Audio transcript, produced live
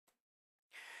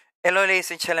Hello, ladies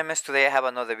and gentlemen. Today I have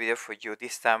another video for you.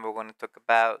 This time we're going to talk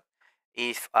about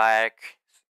if Ark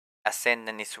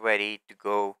Ascended is ready to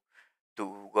go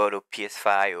to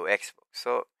PS5 or Xbox.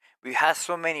 So we have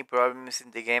so many problems in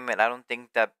the game, and I don't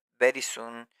think that very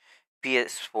soon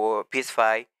PS4,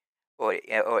 PS5,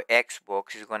 or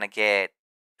Xbox is gonna get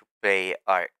to play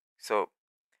Ark. So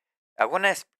I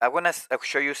wanna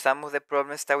show you some of the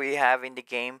problems that we have in the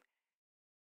game.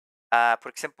 For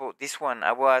example, this one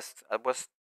I was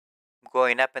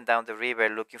going up and down the river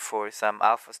looking for some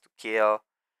alphas to kill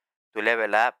to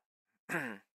level up.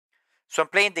 So I'm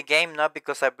playing the game not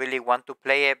because I really want to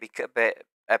play it, but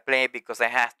I play it because I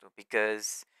have to.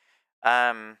 Because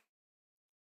um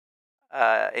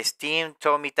Steam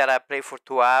told me that I play for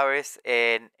 2 hours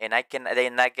and I can they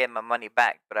not get my money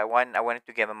back. But I wanted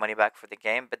to get my money back for the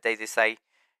game, but they decide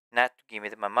not to give me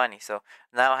my money. So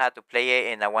now I have to play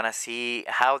it and I want to see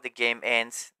how the game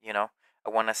ends. I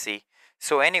want to see.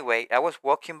 So anyway, I was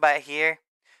walking by here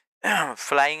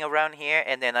flying around here,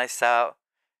 and then I saw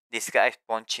this guy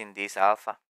punching this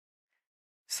alpha.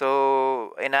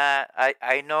 So, and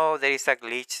I know there is a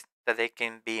glitch that they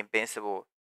can be invincible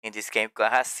in this game. 'Cause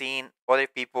I have seen other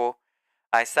people.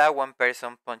 I saw one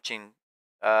person punching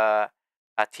uh,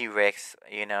 a T Rex,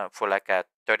 for like a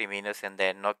 30 minutes and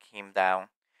then knock him down.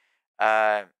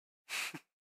 Uh,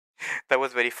 that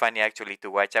was very funny actually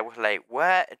to watch. I was like,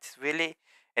 "What? It's really?"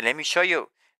 And let me show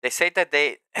you. They say that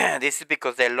they this is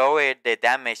because they lowered the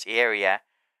damage area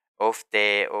of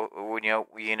the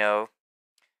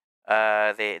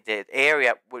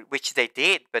area which they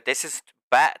did, but this is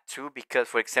bad too because,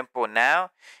 for example,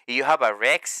 now you have a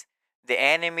Rex, the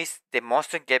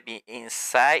monster get be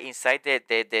inside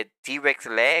the T-Rex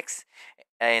legs,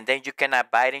 and then you cannot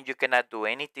bite him, you cannot do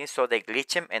anything, so they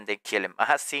glitch him and they kill him. I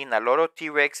have seen a lot of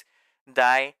T-Rex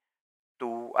die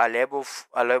to a level.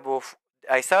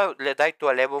 I saw they die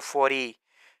to a level 40.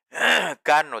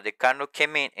 Carno, the Carno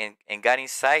came in and got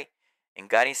inside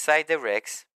the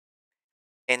Rex,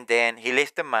 and then he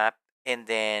left the map, and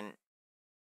then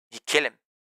he killed him.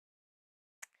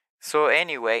 So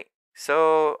anyway,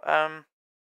 so I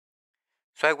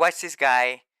watched this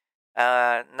guy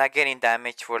not getting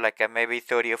damaged for like maybe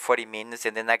 30 or 40 minutes,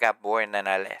 and then I got bored and then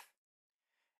I left.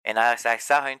 And I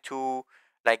saw him too,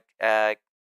 like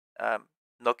um,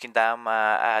 knocking down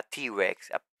a T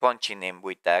Rex, punching him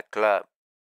with a club.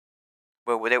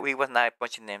 Well, he was not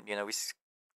punching him, with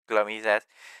club his ass.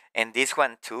 And this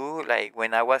one too, like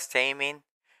when I was taming,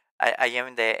 I am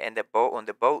on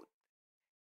the boat,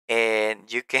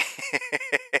 and you can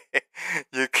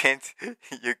you can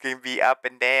you can be up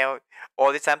and down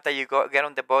all the time that you get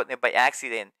on the boat, and by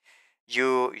accident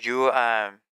you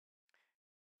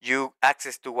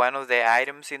access to one of the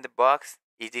items in the box.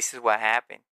 This is what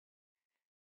happened.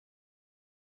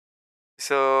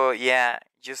 So yeah,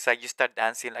 just like you start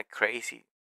dancing like crazy.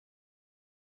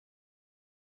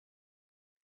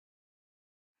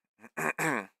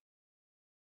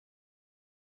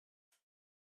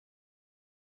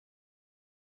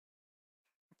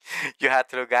 You have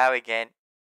to log out again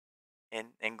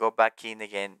and go back in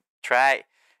again. Try.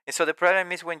 And so the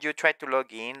problem is when you try to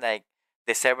log in, like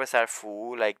the servers are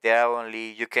full, like there are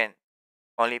only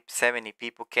 70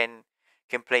 people can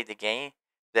play the game.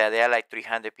 There are like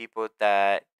 300 people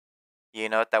that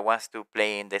wants to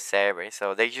play in the server.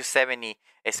 So there's just 70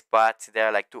 spots. There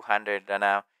are like 200 right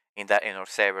now in our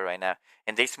server right now,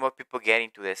 and there's more people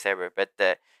getting to the server. But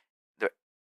the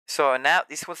so now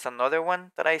this was another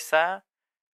one that I saw.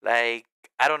 Like,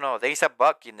 I don't know, there is a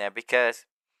bug in there because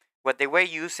what they were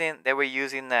using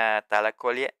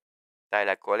Talacolia. I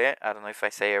don't know if I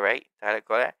say it right,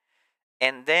 Talacolia,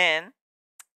 and then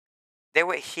they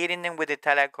were hitting them with the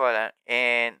Talacolia,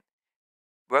 and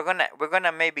we're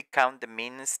gonna maybe count the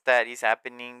minutes that is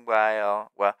happening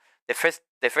while, well, the first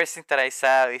thing that I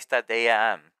saw is that they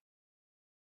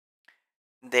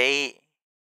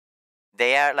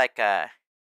they are like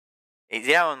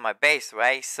they are on my base,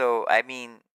 right? So I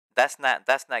mean, that's not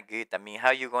good. I mean,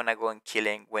 how you gonna go and kill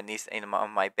him when he's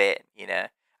on my bed? I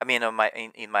mean,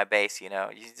 in my base. You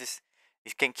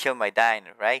can kill my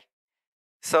dino, right?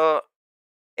 So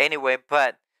anyway,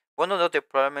 but one of the other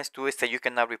problems too is that you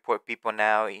cannot report people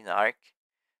now in Ark.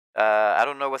 I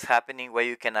don't know what's happening where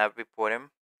you cannot report them,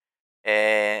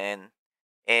 and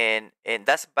and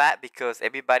that's bad because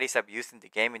everybody's abusing the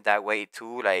game in that way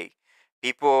too. Like,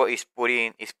 people is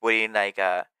putting like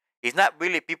it's not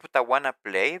really people that wanna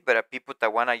play, but people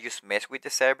that wanna just mess with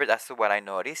the server. That's what I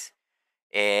noticed.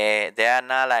 And there are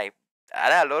not like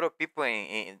there are a lot of people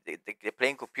in the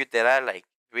playing computer that are like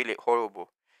really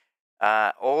horrible.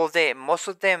 All the most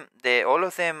of them, the all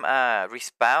of them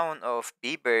respawn of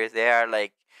beavers. They are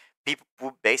like people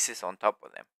put bases on top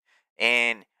of them,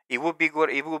 and it would be good.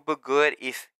 It would be good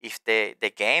if the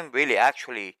game really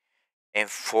actually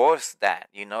enforce that,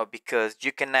 because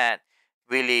you cannot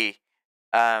really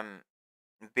um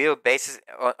build bases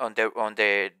on the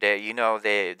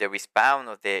the respawn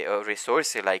of the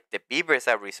resources. Like the beavers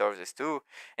have resources too,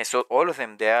 and so all of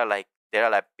them they are like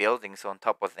buildings on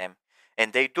top of them,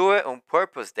 and they do it on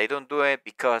purpose. They don't do it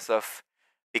because of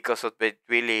the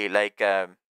really like because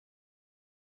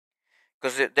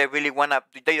they really wanna.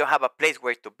 They don't have a place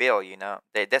where to build.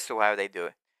 That's how they do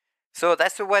it. So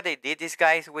that's what they did. These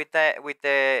guys with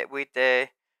the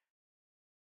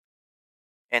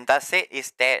and that's it.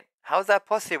 It's dead. How's that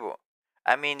possible?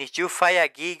 I mean, if you fight a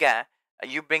Giga,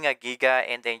 you bring a Giga,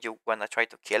 and then you wanna try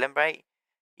to kill him, right?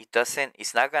 It doesn't.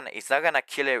 It's not gonna. It's not gonna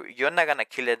kill it. You're not gonna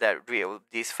kill it that real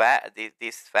this fast.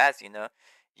 This fast.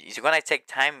 It's gonna take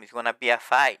time. It's gonna be a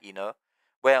fight.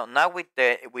 Well, now with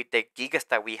the gigas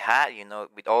that we had,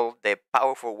 with all the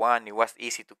powerful one, it was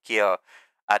easy to kill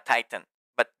a Titan.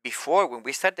 But before, when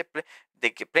we started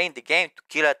playing the game to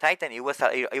kill a Titan, it was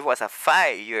a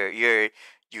fight. Your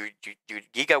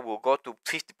Giga will go to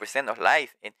 50% of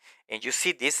life, and you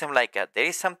see this, I'm like, there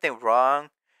is something wrong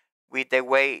with the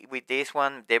way with this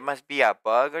one. There must be a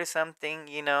bug or something.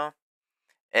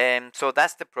 And so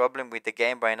that's the problem with the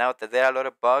game right now, that there are a lot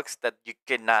of bugs that you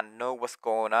cannot know what's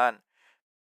going on.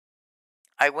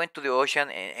 I went to the ocean,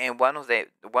 and one of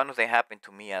them happened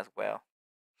to me as well.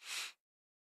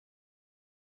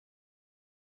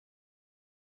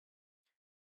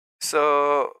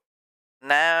 So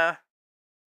now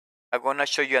I'm gonna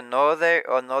show you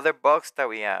another box that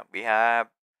we have. We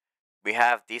have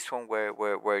this one where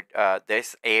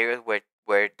there's areas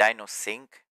where dinos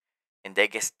sink and they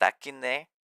get stuck in there.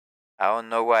 I don't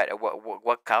know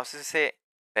what causes it,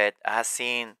 but I have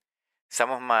seen some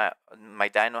of my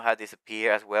dino have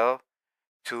disappeared as well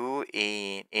too.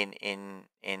 In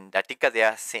I think that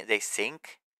they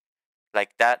sink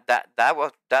like that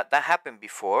happened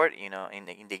before,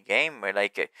 in the game where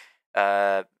like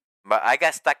but I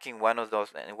got stuck in one of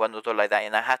those like that,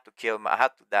 and I had to I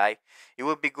had to die. It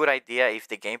would be good idea if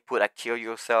the game put a kill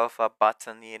yourself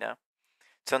button.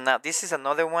 So now this is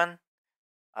another one,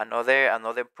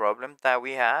 another problem that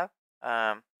we have.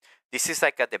 um this is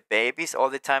like the babies all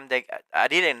the time. I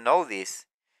didn't know this.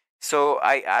 So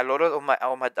a lot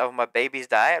of my babies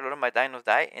die. A lot of my dinos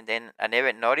die, and then I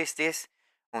never noticed this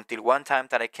until one time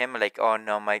that I came like, oh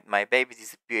no, my babies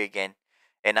disappear again,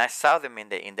 and I saw them in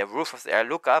the roof. I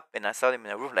look up and I saw them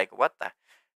in the roof, like what the,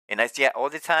 and I see it all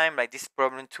the time like this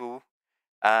problem too.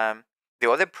 Um, the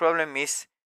other problem is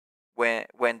when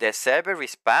the server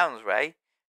respawns, right?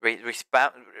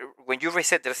 Respawn when you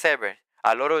reset the server,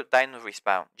 a lot of dinos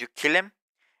respawn. You kill them,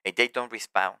 and they don't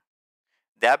respawn.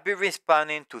 They'll be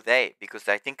respawning today because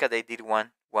I think they did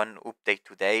one update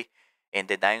today, and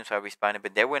the dinosaurs are respawning,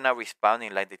 but they were not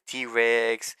respawning like the T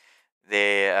Rex,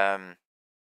 the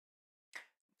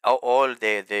all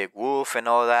the wolf and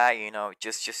all that.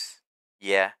 Just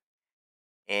yeah,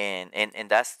 and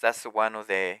that's one of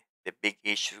the big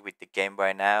issues with the game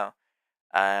right now.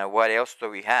 What else do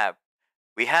we have?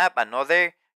 We have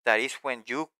another that is when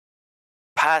you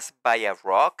pass by a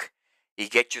rock, it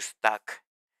gets you stuck.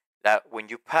 That when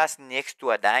you pass next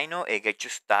to a dino, it gets you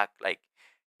stuck. Like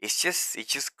it's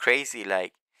just crazy.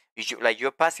 Like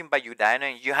you're passing by your dino,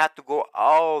 and you have to go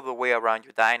all the way around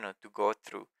your dino to go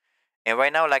through. And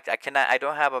right now, like I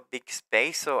don't have a big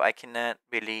space, so I cannot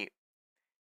really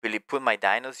put my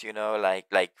dinos,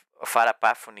 like far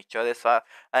apart from each other. So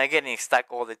I'm getting stuck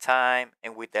all the time,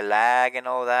 and with the lag and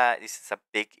all that, this is a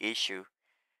big issue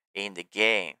in the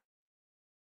game.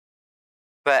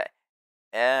 But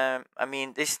I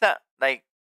mean, it's not like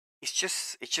it's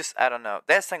just I don't know.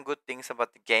 There's some good things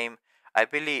about the game. I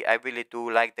really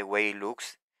do like the way it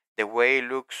looks. The way it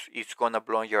looks is gonna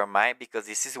blow your mind, because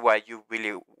this is why you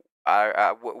really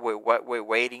are what we're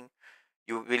waiting.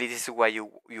 You really This is what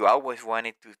you always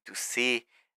wanted to see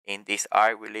in this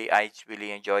art. Really, I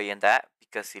really enjoying that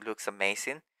because it looks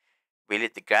amazing. Really,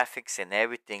 the graphics and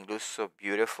everything looks so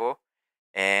beautiful,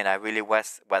 and I really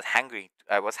was hungry.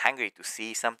 I was hungry to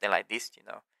see something like this.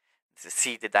 To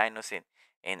see the dinos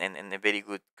and the very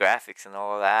good graphics and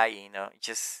all that. It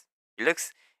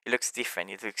looks different.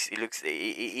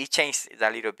 It changed a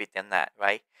little bit in that,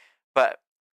 right? But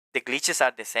the glitches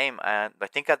are the same, and I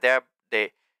think that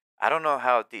they I don't know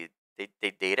how they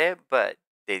did it, but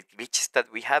the glitches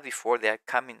that we had before, they are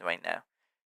coming right now,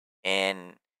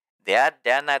 and they are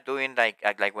not doing like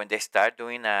when they start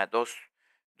doing those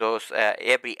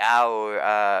every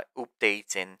hour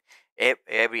updates, and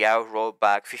every hour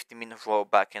rollback, 15 minutes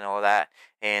rollback and all that,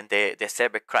 and the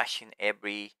server crashing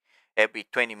every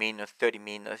 20 minutes, 30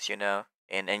 minutes,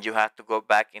 and you have to go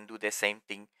back and do the same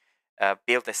thing,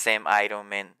 build the same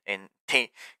item, and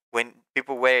when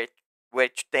people were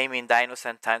taming dinos,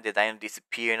 sometimes the dino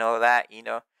disappear and all that.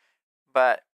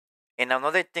 But and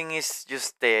another thing is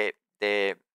just the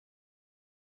pin.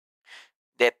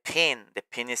 The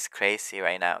pin is crazy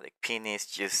right now. The pin is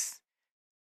just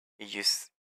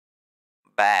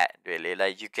bad, really.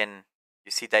 Like you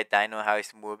see that dino how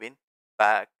it's moving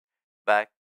back, back,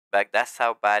 back. That's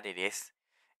how bad it is.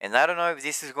 And I don't know if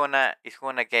this is gonna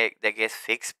get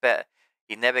fixed, but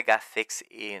it never got fixed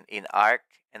in Ark.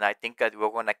 And I think that we're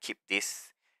gonna keep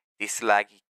this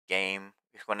laggy game.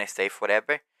 It's gonna stay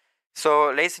forever. So,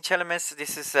 ladies and gentlemen, so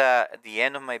this is the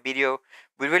end of my video.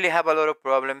 We really have a lot of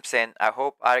problems, and I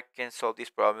hope Ark can solve these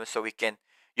problems so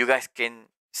you guys can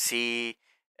see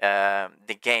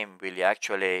the game. Really,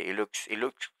 actually, it looks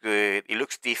good. It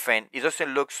looks different. It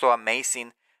doesn't look so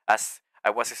amazing as I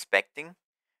was expecting.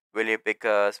 Really,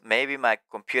 because maybe my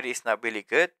computer is not really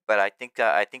good, but I think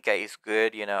it's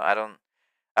good. I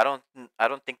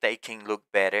don't think that it can look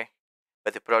better.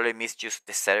 But the problem is just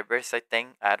the servers. I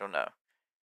think I don't know.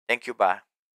 Thank you, bye.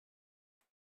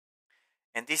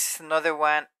 And this is another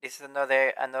one. This is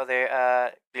another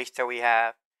glitch that we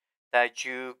have, that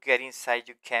you get inside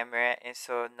your camera, and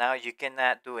so now you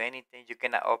cannot do anything. You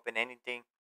cannot open anything.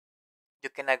 You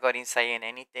cannot go inside in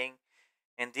anything.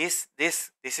 And this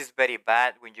is very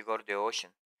bad when you go to the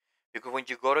ocean, because when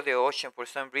you go to the ocean, for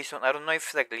some reason, I don't know if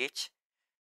it's a glitch,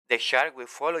 the shark will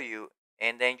follow you.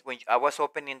 And then when I was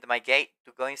opening my gate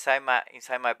to go inside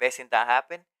my basin, that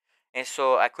happened, and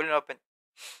so I couldn't open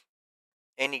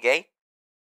any gate,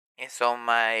 and so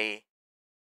my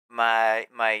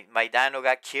dino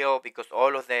got killed because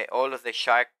all of the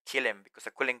shark kill him, because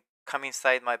I couldn't come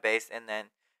inside my base. And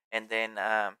then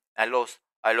I lost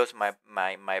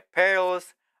my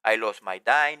pearls. I lost my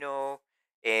dino.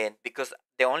 And because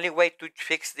the only way to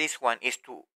fix this one is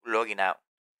to login out.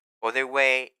 Other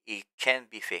way it can't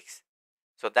be fixed.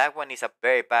 So that one is a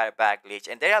very bad glitch,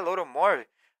 and there are a lot of more.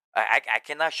 I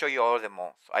cannot show you all of them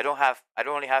all. So I don't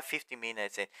only have 50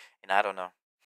 minutes, and I don't know.